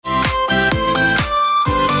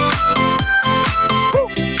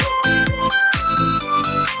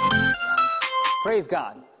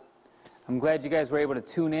God. I'm glad you guys were able to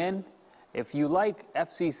tune in. If you like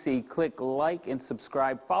FCC, click like and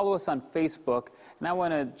subscribe. Follow us on Facebook. And I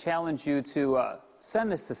want to challenge you to send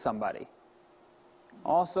this to somebody.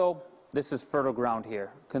 Also, this is fertile ground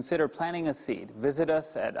here. Consider planting a seed. Visit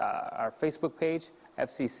us at our Facebook page,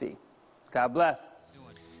 FCC. God bless.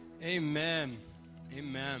 Amen.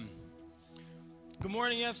 Amen. Good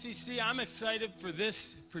morning, FCC. I'm excited for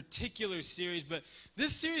this particular series, but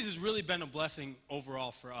this series has really been a blessing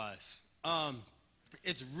overall for us.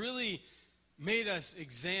 It's really made us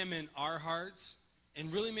examine our hearts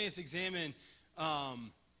and really made us examine or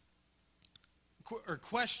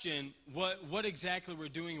question what exactly we're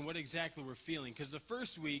doing and what exactly we're feeling. Because the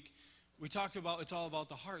first week, we talked about it's all about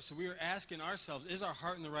the heart. So we were asking ourselves, is our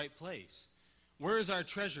heart in the right place? Where is our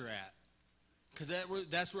treasure at? Because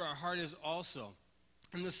that's where our heart is also.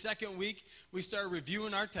 In the second week, we started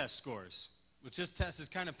reviewing our test scores, which this test is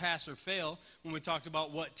kind of pass or fail. When we talked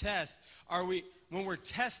about what test are we, when we're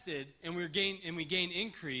tested and we gain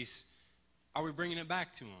increase, are we bringing it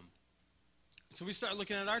back to Him? So we started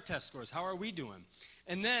looking at our test scores. How are we doing?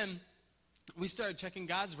 And then we started checking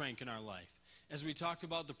God's rank in our life as we talked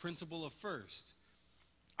about the principle of first.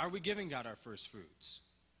 Are we giving God our first fruits?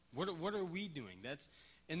 What are we doing?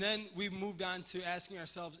 And then we moved on to asking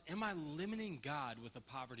ourselves, am I limiting God with a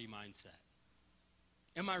poverty mindset?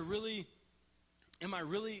 Am I really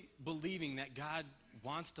believing that God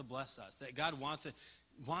wants to bless us, that God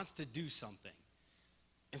wants to do something?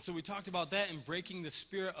 And so we talked about that and breaking the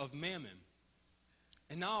spirit of mammon.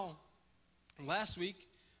 And now, last week,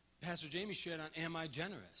 Pastor Jamie shared on, am I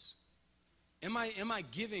generous? Am I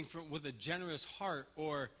giving with a generous heart,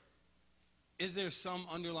 or is there some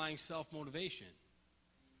underlying self-motivation?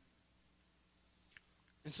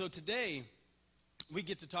 And so today, we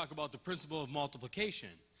get to talk about the principle of multiplication.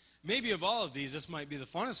 Maybe of all of these, this might be the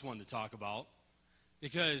funnest one to talk about,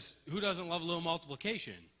 because who doesn't love a little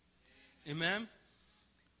multiplication? Amen?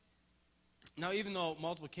 Now, even though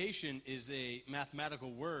multiplication is a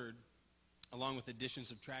mathematical word, along with addition,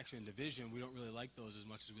 subtraction, and division, we don't really like those as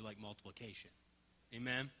much as we like multiplication.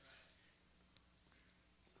 Amen?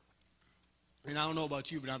 And I don't know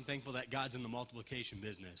about you, but I'm thankful that God's in the multiplication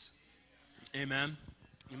business. Amen?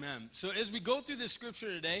 Amen. So as we go through this scripture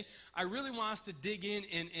today, I really want us to dig in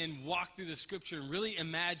and walk through the scripture and really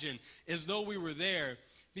imagine as though we were there.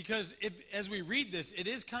 Because as we read this, it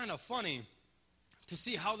is kind of funny to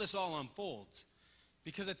see how this all unfolds.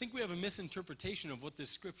 Because I think we have a misinterpretation of what this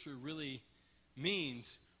scripture really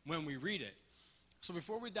means when we read it. So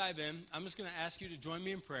before we dive in, I'm just going to ask you to join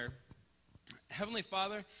me in prayer. Heavenly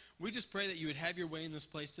Father, we just pray that you would have your way in this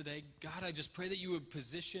place today. God, I just pray that you would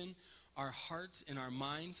position our hearts and our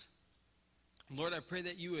minds. Lord, I pray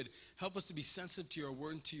that you would help us to be sensitive to your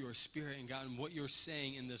word and to your spirit, and God, and what you're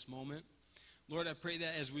saying in this moment. Lord, I pray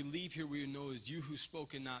that as we leave here, we would know it's you who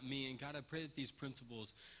spoke and not me. And God, I pray that these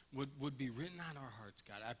principles would be written on our hearts,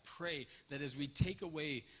 God. I pray that as we take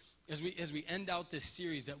away, as we end out this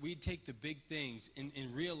series, that we take the big things and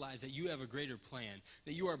realize that you have a greater plan,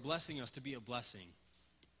 that you are blessing us to be a blessing.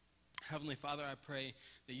 Heavenly Father, I pray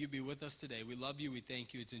that you be with us today. We love you. We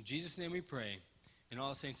thank you. It's in Jesus' name we pray. And all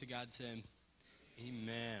the saints of God said,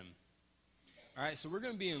 amen. All right, so we're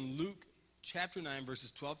going to be in Luke chapter 9,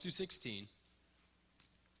 verses 12 through 16.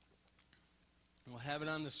 And we'll have it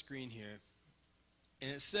on the screen here.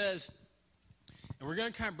 And it says, and we're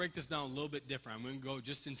going to kind of break this down a little bit different. I'm going to go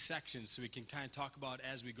just in sections so we can kind of talk about it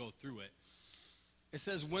as we go through it. It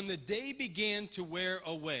says, when the day began to wear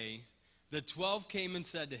away, the 12 came and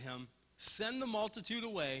said to him, send the multitude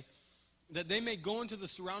away, that they may go into the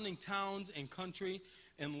surrounding towns and country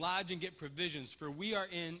and lodge and get provisions, for we are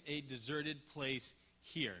in a deserted place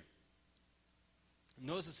here.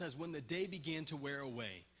 Notice it says, when the day began to wear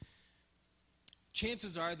away.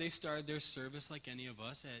 Chances are they started their service like any of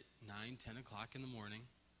us at 9, 10 o'clock in the morning.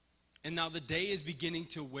 And now the day is beginning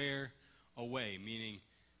to wear away, meaning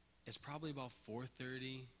it's probably about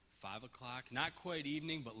 4:30, 5 o'clock, not quite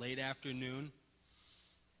evening, but late afternoon.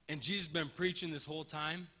 And Jesus has been preaching this whole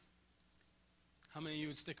time. How many of you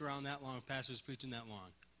would stick around that long if Pastor was preaching that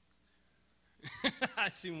long? I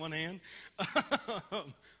see one hand.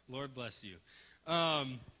 Lord bless you.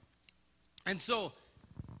 And so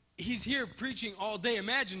he's here preaching all day.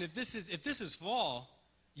 Imagine if this is fall,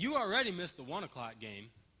 you already missed the 1 o'clock game.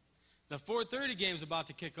 The 4:30 game is about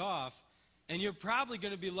to kick off, and you're probably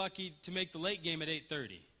going to be lucky to make the late game at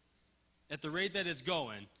 8:30. At the rate that it's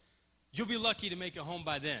going, you'll be lucky to make it home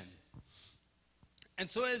by then. And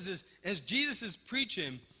so as Jesus is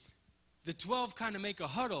preaching, the 12 kind of make a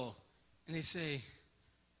huddle, and they say,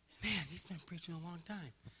 man, he's been preaching a long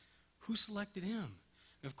time. Who selected him?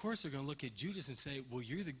 Of course, they're going to look at Judas and say, well,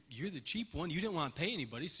 you're the cheap one. You didn't want to pay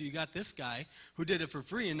anybody, so you got this guy who did it for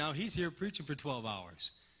free, and now he's here preaching for 12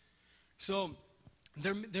 hours. So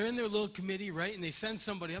they're in their little committee, right? And they send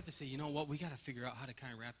somebody up to say, you know what, we got to figure out how to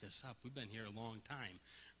kind of wrap this up. We've been here a long time,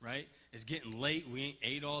 right? It's getting late. We ain't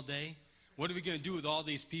ate all day. What are we going to do with all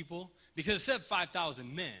these people? Because it said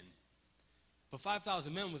 5,000 men. But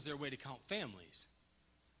 5,000 men was their way to count families.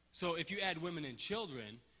 So if you add women and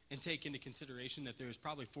children and take into consideration that there's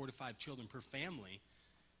probably 4 to 5 children per family,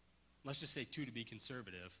 let's just say 2 to be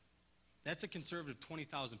conservative, that's a conservative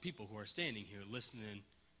 20,000 people who are standing here listening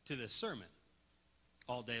to this sermon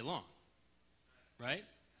all day long, right?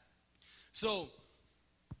 So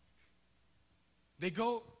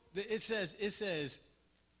it says,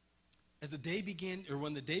 as the day began, or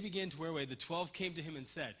when the day began to wear away, the 12 came to him and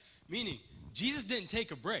said, meaning Jesus didn't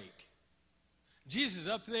take a break. Jesus is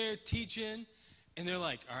up there teaching, and they're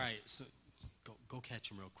like, all right, so go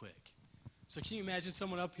catch him real quick. So can you imagine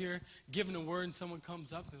someone up here giving a word and someone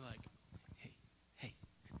comes up and they're like, hey,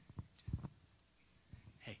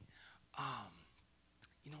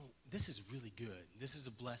 you know, this is really good. This is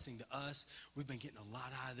a blessing to us. We've been getting a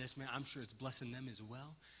lot out of this, man. I'm sure it's blessing them as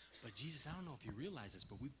well. But Jesus, I don't know if you realize this,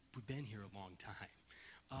 but we've been here a long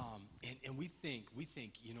time. And we think,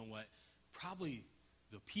 you know what, probably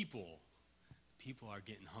the people are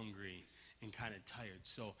getting hungry and kind of tired.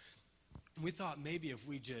 So we thought maybe if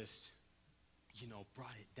we just, you know,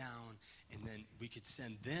 brought it down and then we could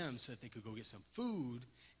send them so that they could go get some food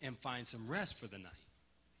and find some rest for the night.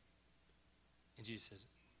 And Jesus says,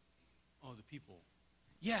 oh, the people.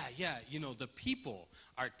 Yeah, you know, the people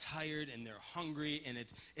are tired and they're hungry and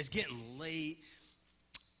it's getting late.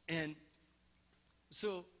 And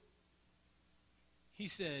so he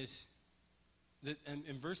says, that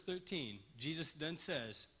in verse 13, Jesus then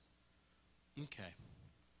says, okay,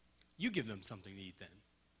 you give them something to eat then.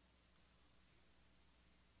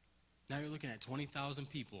 Now you're looking at 20,000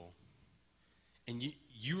 people, and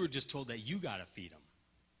you were just told that you got to feed them.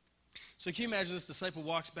 So can you imagine this disciple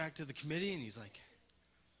walks back to the committee, and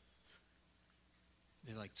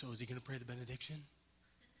they're like, so is he going to pray the benediction?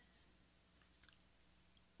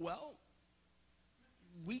 Well,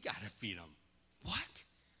 we got to feed them. What?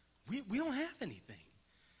 We don't have anything.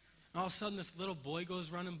 And all of a sudden, this little boy goes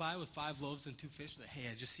running by with 5 loaves and 2 fish. Like, hey,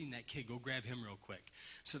 I just seen that kid. Go grab him real quick.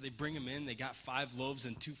 So they bring him in. They got 5 loaves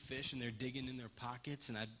and 2 fish, and they're digging in their pockets.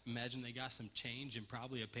 And I imagine they got some change and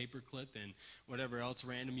probably a paper clip and whatever else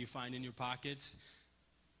random you find in your pockets.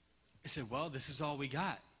 I said, well, this is all we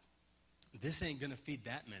got. This ain't going to feed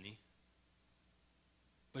that many.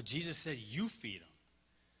 But Jesus said, you feed them.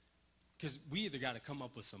 Because we either got to come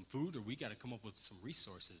up with some food or we got to come up with some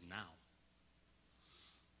resources now.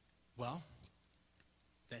 Well,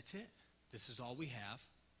 that's it. This is all we have.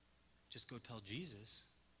 Just go tell Jesus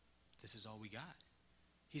this is all we got.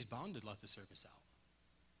 He's bound to let the service out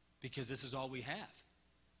because this is all we have.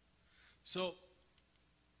 So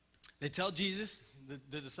they tell Jesus,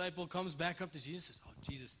 the disciple comes back up to Jesus and says, oh,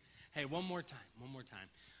 Jesus, hey, one more time.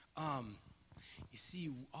 You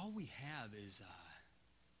see, all we have is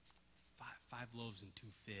 5 loaves and 2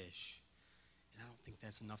 fish. And I don't think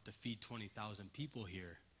that's enough to feed 20,000 people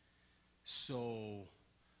here. So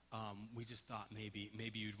we just thought maybe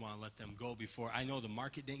you'd want to let them go before. I know the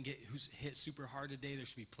market didn't get hit super hard today. There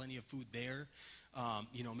should be plenty of food there.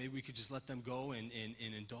 You know, maybe we could just let them go and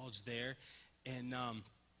indulge there. And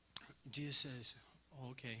Jesus says, oh,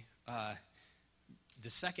 okay. The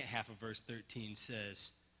second half of verse 13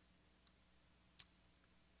 says,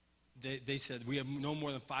 they said, we have no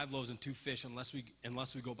more than 5 loaves and 2 fish unless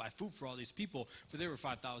we go buy food for all these people, for there were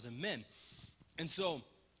 5,000 men. And so,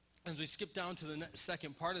 as we skip down to the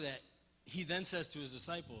second part of that, he then says to his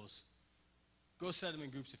disciples, go set them in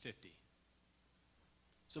groups of 50.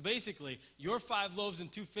 So basically, your 5 loaves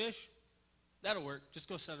and 2 fish, that'll work. Just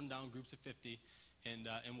go set them down in groups of 50, and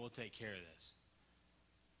we'll take care of this.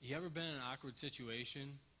 You ever been in an awkward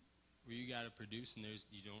situation where you got to produce and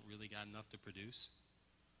you don't really got enough to produce?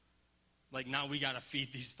 Like now we got to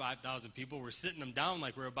feed these 5,000 people. We're sitting them down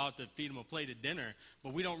like we're about to feed them a plate of dinner,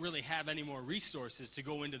 but we don't really have any more resources to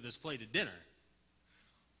go into this plate of dinner.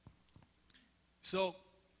 So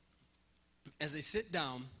as they sit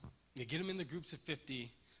down, they get them in the groups of 50.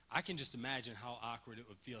 I can just imagine how awkward it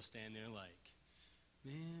would feel standing there like,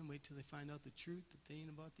 man, wait till they find out the truth that they ain't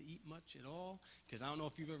about to eat much at all. Because I don't know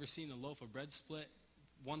if you've ever seen a loaf of bread split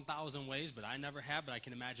 1,000 ways, but I never have, but I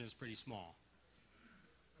can imagine it's pretty small.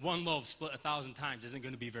 1 loaf split 1,000 times isn't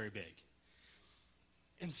going to be very big.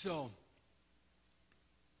 And so,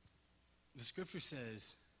 the scripture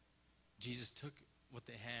says, Jesus took what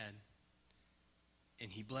they had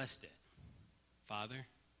and he blessed it. Father,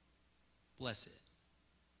 bless it.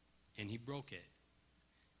 And he broke it,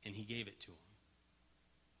 and he gave it to him.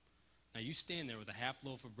 Now you stand there with a half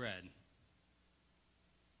loaf of bread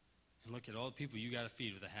and look at all the people you got to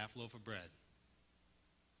feed with a half loaf of bread.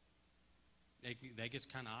 That gets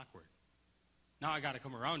kind of awkward. Now I got to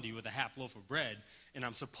come around to you with a half loaf of bread, and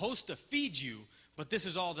I'm supposed to feed you, but this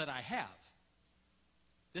is all that I have.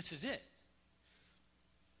 This is it.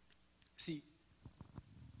 See,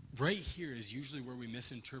 right here is usually where we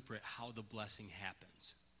misinterpret how the blessing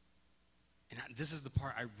happens. And this is the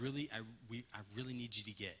part I really need you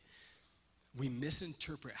to get. We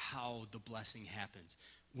misinterpret how the blessing happens.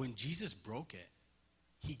 When Jesus broke it,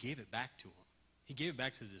 he gave it back to him. He gave it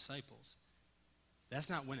back to the disciples. That's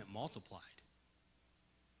not when it multiplied.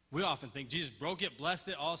 We often think Jesus broke it, blessed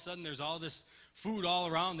it, all of a sudden there's all this food all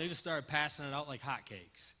around. They just started passing it out like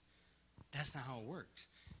hotcakes. That's not how it works.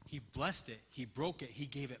 He blessed it, he broke it, he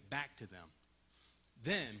gave it back to them.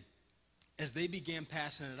 Then, as they began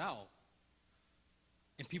passing it out,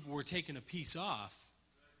 and people were taking a piece off,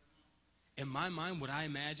 in my mind, what I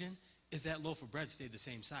imagine is that loaf of bread stayed the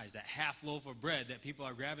same size. That half loaf of bread that people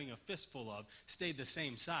are grabbing a fistful of stayed the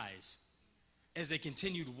same size as they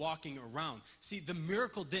continued walking around. See, the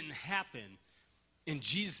miracle didn't happen in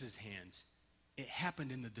Jesus' hands. It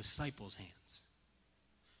happened in the disciples' hands.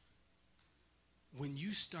 When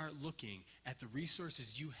you start looking at the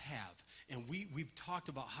resources you have, and we've talked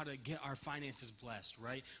about how to get our finances blessed,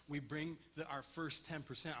 right? We bring our first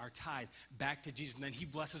 10%, our tithe, back to Jesus, and then he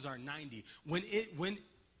blesses our 90. When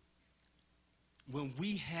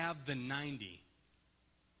we have the 90,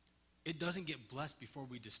 it doesn't get blessed before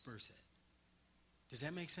we disperse it. Does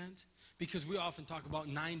that make sense? Because we often talk about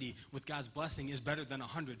 90 with God's blessing is better than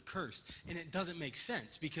 100 cursed. And it doesn't make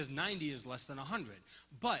sense because 90 is less than 100.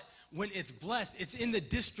 But when it's blessed, it's in the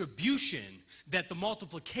distribution that the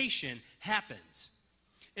multiplication happens.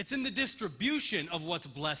 It's in the distribution of what's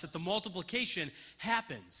blessed that the multiplication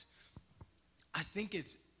happens. I think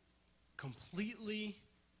it's completely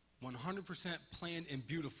 100% planned and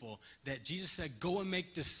beautiful that Jesus said, go and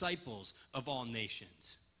make disciples of all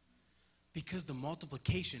nations. Because the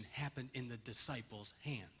multiplication happened in the disciples'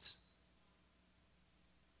 hands.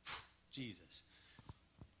 Jesus.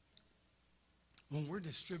 When we're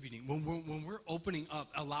distributing, when we're opening up,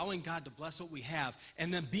 allowing God to bless what we have,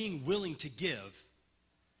 and then being willing to give,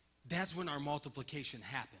 that's when our multiplication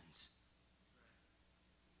happens.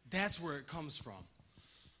 That's where it comes from.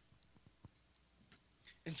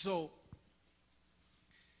 And so,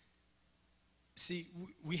 see,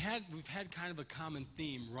 we've had kind of a common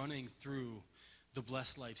theme running through the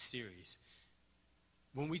Blessed Life series.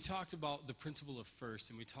 When we talked about the principle of first,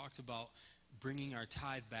 and we talked about bringing our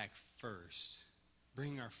tithe back first,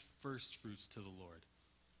 bringing our first fruits to the Lord,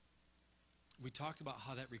 we talked about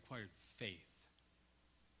how that required faith.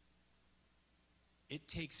 It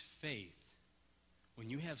takes faith. When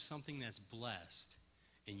you have something that's blessed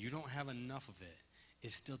and you don't have enough of it,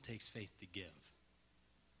 it still takes faith to give.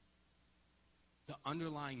 The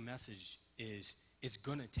underlying message is it's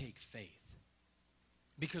going to take faith.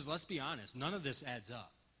 Because let's be honest, none of this adds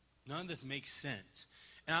up. None of this makes sense.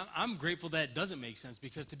 And I'm grateful that it doesn't make sense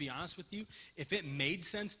because, to be honest with you, if it made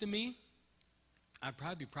sense to me, I'd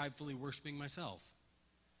probably be pridefully worshiping myself.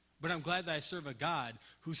 But I'm glad that I serve a God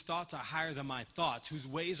whose thoughts are higher than my thoughts, whose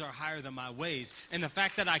ways are higher than my ways. And the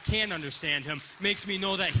fact that I can understand him makes me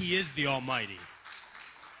know that he is the Almighty.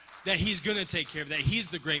 That he's going to take care of that. He's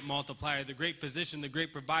the great multiplier, the great physician, the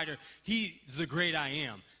great provider. He's the great I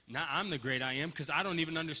am. Now I'm the great I am because I don't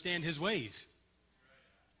even understand his ways.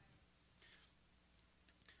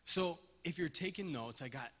 So if you're taking notes,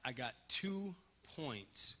 I got 2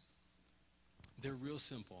 points. They're real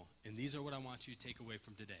simple, and these are what I want you to take away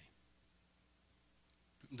from today.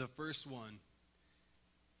 The first one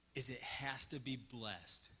is it has to be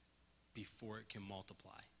blessed before it can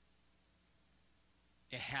multiply.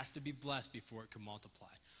 It has to be blessed before it can multiply.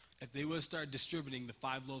 If they would have started distributing the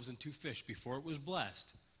 5 loaves and 2 fish before it was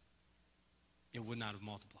blessed, it would not have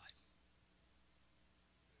multiplied.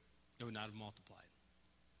 It would not have multiplied.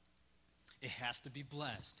 It has to be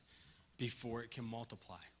blessed before it can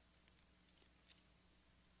multiply.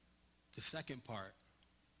 The second part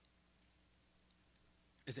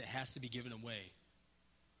is it has to be given away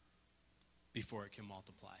before it can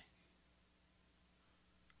multiply.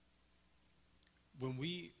 When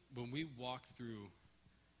we walk through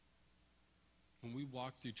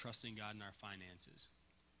trusting God in our finances,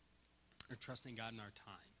 or trusting God in our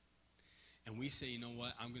time, and we say, you know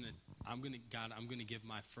what, I'm gonna give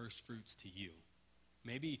my first fruits to you.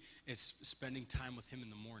 Maybe it's spending time with him in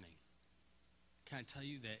the morning. Can I tell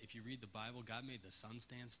you that if you read the Bible, God made the sun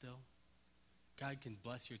stand still? God can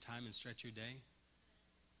bless your time and stretch your day.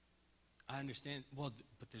 I understand. Well,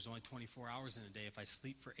 but there's only 24 hours in a day. If I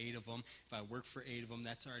sleep for 8 of them, if I work for 8 of them,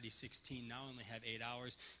 that's already 16. Now I only have 8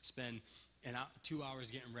 hours. Spend 2 hours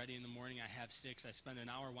getting ready in the morning. I have 6. I spend an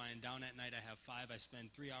hour winding down at night. I have 5. I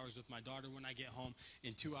spend 3 hours with my daughter when I get home,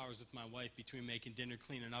 and 2 hours with my wife between making dinner,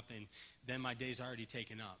 cleaning up, and then my day's already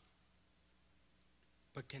taken up.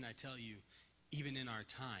 But can I tell you, even in our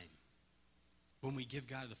time, when we give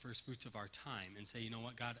God the first fruits of our time and say, you know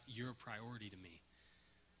what, God, you're a priority to me.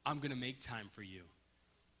 I'm going to make time for you.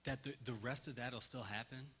 That the rest of that will still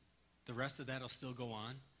happen. The rest of that will still go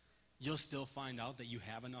on. You'll still find out that you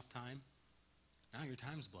have enough time. Now your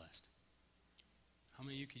time's blessed. How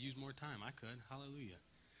many of you could use more time? I could. Hallelujah.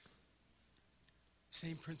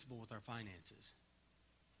 Same principle with our finances.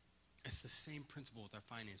 It's the same principle with our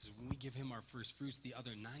finances. When we give him our first fruits, the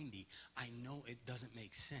other 90, I know it doesn't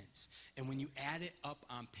make sense. And when you add it up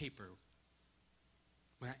on paper,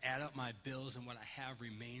 when I add up my bills and what I have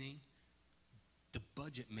remaining, the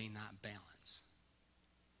budget may not balance.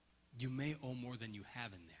 You may owe more than you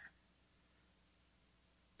have in there.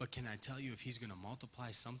 But can I tell you, if he's going to multiply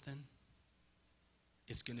something,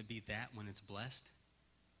 it's going to be that when it's blessed?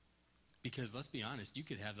 Because let's be honest, you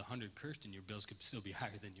could have the 100 cursed and your bills could still be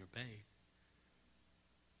higher than your pay.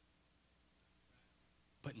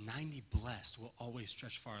 But 90 blessed will always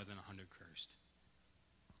stretch farther than 100 cursed.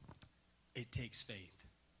 It takes faith.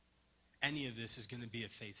 Any of this is going to be a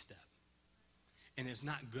faith step. And it's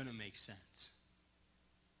not going to make sense.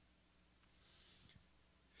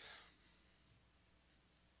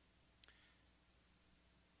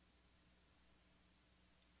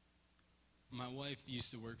 My wife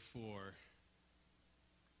used to work for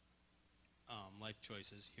Life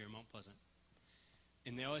Choices here in Mount Pleasant.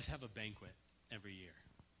 And they always have a banquet every year.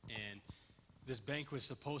 And this banquet was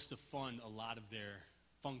supposed to fund a lot of their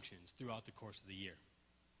functions throughout the course of the year.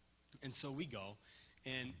 And so we go,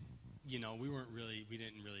 and, you know, we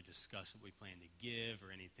didn't really discuss what we planned to give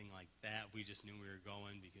or anything like that. We just knew we were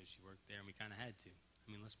going because she worked there, and we kind of had to.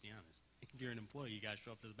 I mean, let's be honest. If you're an employee, you got to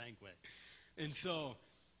show up to the banquet. And so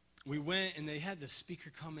we went, and they had the speaker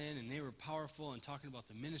come in, and they were powerful and talking about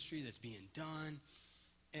the ministry that's being done.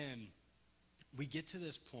 And we get to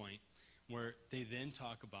this point where they then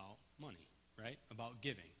talk about money, right, about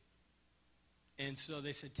giving. And so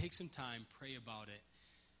they said, take some time, pray about it,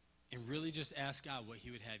 and really just ask God what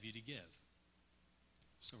he would have you to give.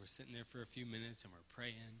 So we're sitting there for a few minutes, and we're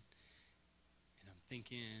praying, and I'm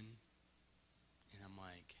thinking, and I'm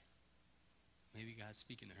like, maybe God's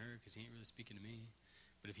speaking to her because he ain't really speaking to me.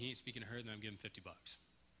 But if he ain't speaking to her, then I'm giving $50.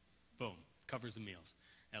 Boom, covers the meals.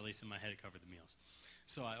 At least in my head, it covered the meals.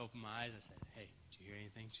 So I opened my eyes. I said, hey, did you hear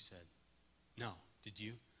anything? She said, no. Did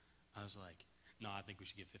you? I was like, no, I think we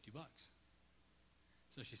should give $50.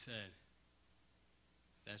 So she said,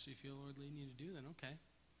 if that's what you feel the Lord leading you to do, then okay.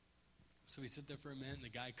 So we sit there for a minute, and the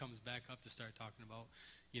guy comes back up to start talking about,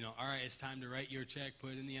 you know, all right, it's time to write your check,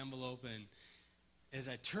 put it in the envelope. And as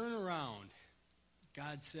I turn around,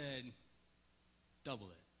 God said, double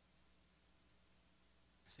it.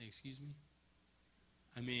 I say, excuse me?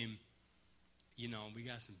 I mean, you know, we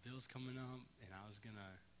got some bills coming up, and I was going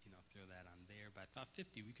to, you know, throw that on there. But I thought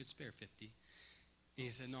 50, we could spare 50. And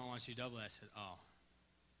he said, no, I want you to double it. I said, oh,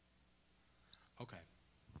 okay,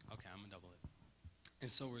 I'm going to double it.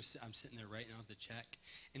 And so I'm sitting there writing out the check.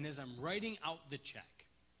 And as I'm writing out the check,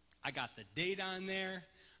 I got the date on there.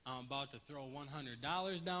 I'm about to throw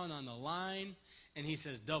 $100 down on the line. And he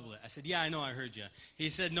says, double it. I said, yeah, I know, I heard you. He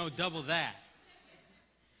said, no, double that.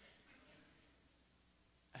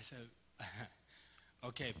 I said,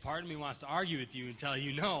 okay, part of me wants to argue with you and tell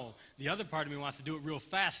you no. The other part of me wants to do it real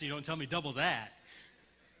fast so you don't tell me double that.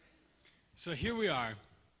 So here we are.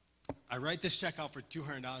 I write this check out for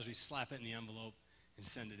 $200. We slap it in the envelope and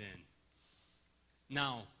send it in.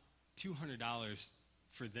 Now, $200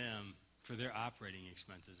 for them, for their operating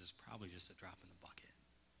expenses, is probably just a drop in the bucket.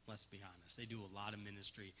 Let's be honest. They do a lot of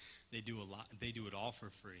ministry. They do it all for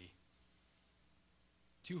free.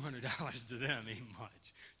 $200 to them ain't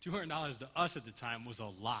much. $200 to us at the time was a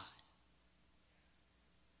lot.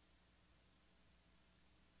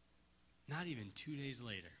 Not even 2 days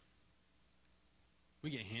later, we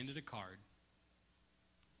get handed a card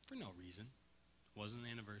for no reason. It wasn't an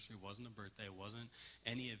anniversary, it wasn't a birthday, it wasn't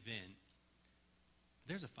any event.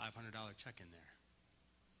 There's a $500 check in there.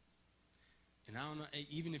 And I don't know,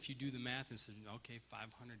 even if you do the math and say, okay, $500,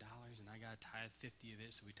 and I got to tithe 50 of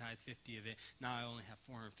it, so we tithe 50 of it. Now I only have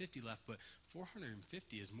 450 left, but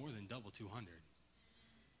 450 is more than double 200.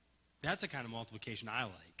 That's the kind of multiplication I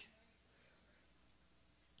like.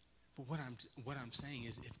 But what I'm saying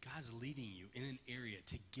is, if God's leading you in an area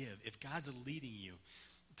to give, if God's leading you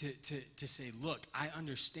to say, look, I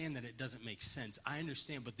understand that it doesn't make sense. I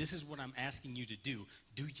understand, but this is what I'm asking you to do.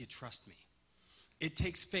 Do you trust me? It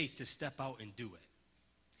takes faith to step out and do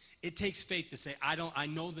it. It takes faith to say, I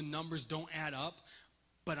know the numbers don't add up,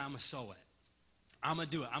 but I'm going to sow it. I'm going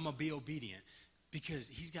to do it. I'm going to be obedient because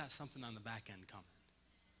he's got something on the back end coming.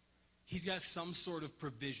 He's got some sort of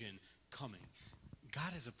provision coming.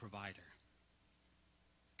 God is a provider.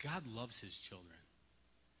 God loves his children.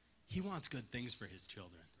 He wants good things for his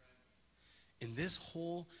children. And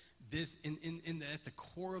at the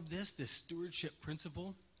core of this stewardship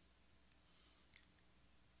principle,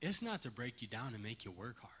 it's not to break you down and make you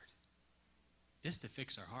work hard. It's to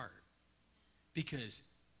fix our heart. Because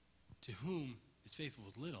to whom is faithful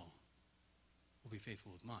with little will be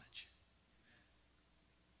faithful with much.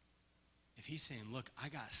 If he's saying, look, I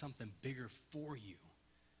got something bigger for you,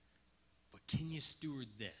 but can you steward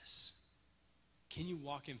this? Can you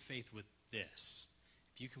walk in faith with this?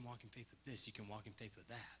 If you can walk in faith with this, you can walk in faith with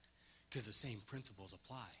that. Because the same principles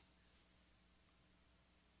apply.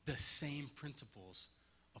 The same principles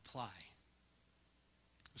apply.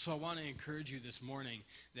 So I want to encourage you this morning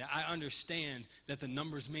that I understand that the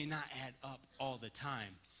numbers may not add up all the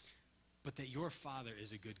time, but that your Father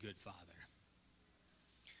is a good, good Father.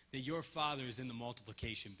 That your Father is in the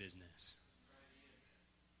multiplication business.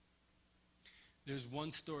 There's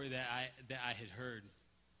one story that I had heard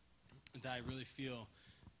that I really feel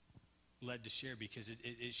led to share because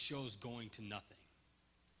it shows going to nothing.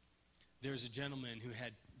 There's a gentleman who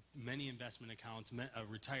had many investment accounts, a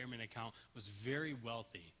retirement account, was very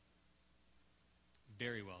wealthy.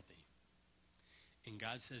 Very wealthy. And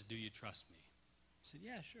God says, do you trust me? He said,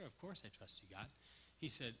 yeah, sure, of course I trust you, God. He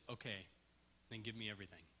said, okay, then give me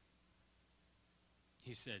everything.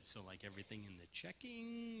 He said, so like everything in the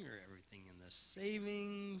checking or everything in the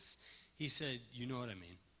savings? He said, you know what I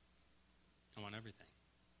mean. I want everything.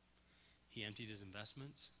 He emptied his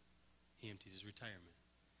investments. He emptied his retirement.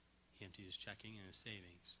 He emptied his checking and his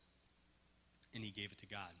savings. And he gave it to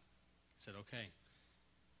God. He said, okay,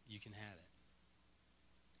 you can have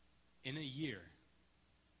it. In a year,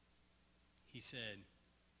 he said,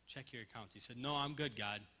 check your accounts. He said, no, I'm good,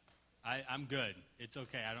 God. I'm good. It's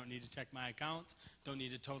okay. I don't need to check my accounts. Don't need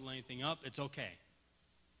to total anything up. It's okay.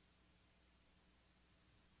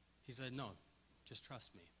 He said, no, just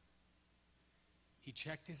trust me. He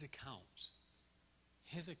checked his accounts.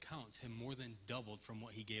 His accounts had more than doubled from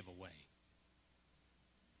what he gave away.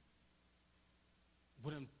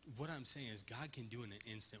 What I'm saying is God can do in an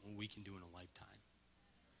instant what we can do in a lifetime.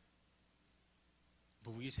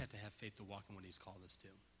 But we just have to have faith to walk in what he's called us to.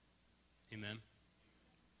 Amen?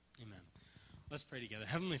 Amen. Let's pray together.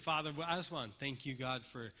 Heavenly Father, I just want to thank you, God,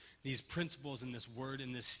 for these principles in this word,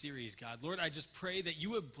 in this series, God. Lord, I just pray that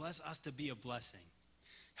you would bless us to be a blessing.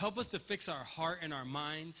 Help us to fix our heart and our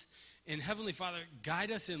minds. And Heavenly Father,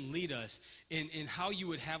 guide us and lead us in how you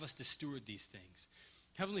would have us to steward these things.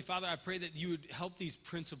 Heavenly Father, I pray that you would help these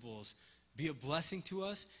principles be a blessing to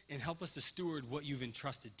us and help us to steward what you've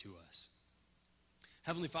entrusted to us.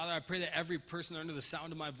 Heavenly Father, I pray that every person under the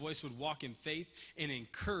sound of my voice would walk in faith and in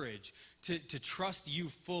courage to trust you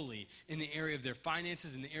fully in the area of their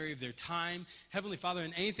finances, in the area of their time. Heavenly Father,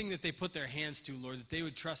 in anything that they put their hands to, Lord, that they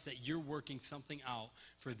would trust that you're working something out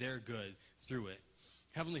for their good through it.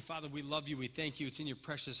 Heavenly Father, we love you. We thank you. It's in your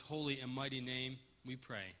precious, holy, and mighty name we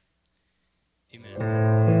pray.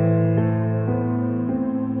 Amen.